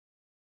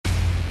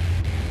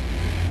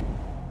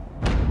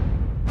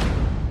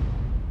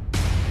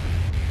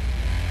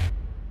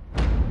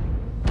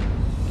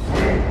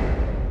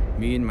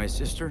Me and my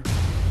sister,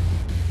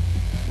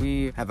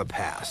 we have a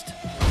past.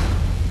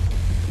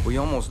 We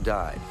almost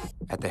died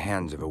at the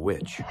hands of a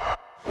witch.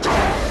 But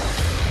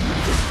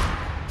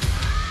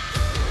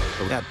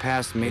that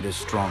past made us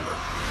stronger.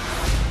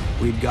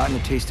 We'd gotten a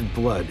taste of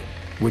blood,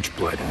 witch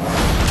blood.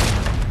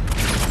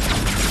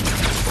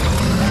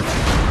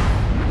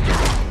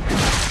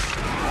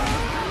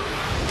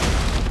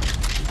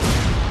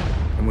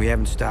 And we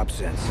haven't stopped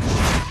since.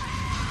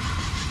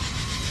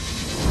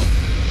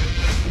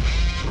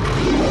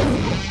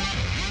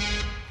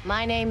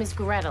 My name is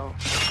Gretel,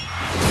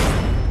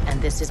 and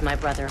this is my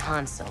brother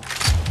Hansel.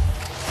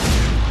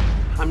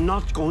 I'm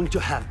not going to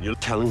have you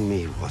telling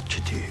me what to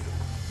do.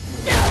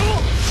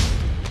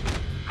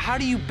 How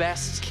do you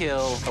best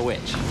kill a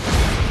witch?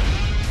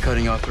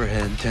 Cutting off her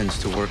head tends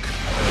to work.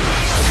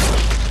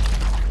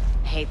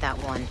 Hate that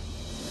one.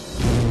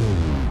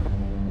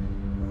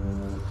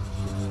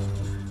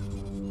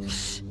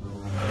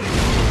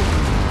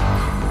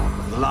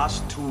 The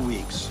last 2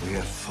 weeks, we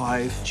had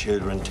 5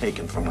 children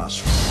taken from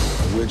us.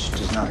 A witch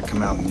does not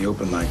come out in the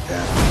open like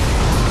that.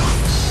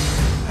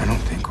 I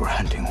don't think we're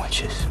hunting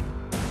witches.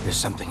 There's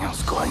something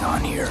else going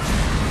on here.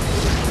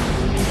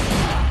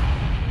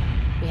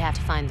 We have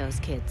to find those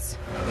kids.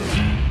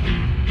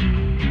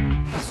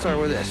 Let's start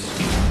with this.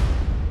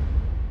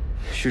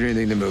 Shoot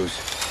anything that moves.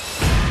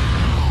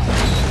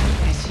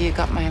 I see you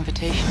got my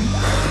invitation.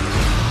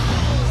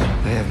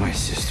 I have my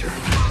sister.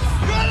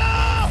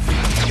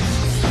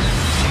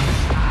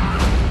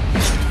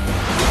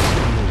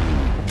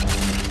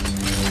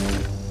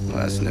 Well,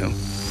 that's new.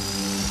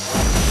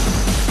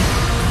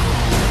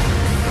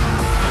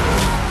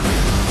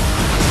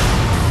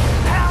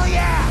 Hell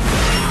yeah!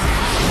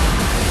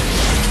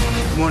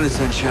 Morning,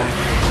 sunshine.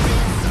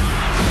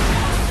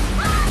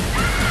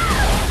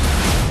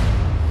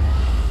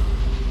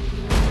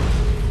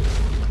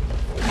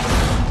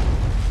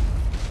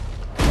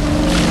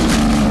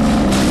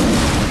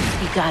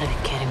 You got it,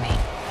 kid.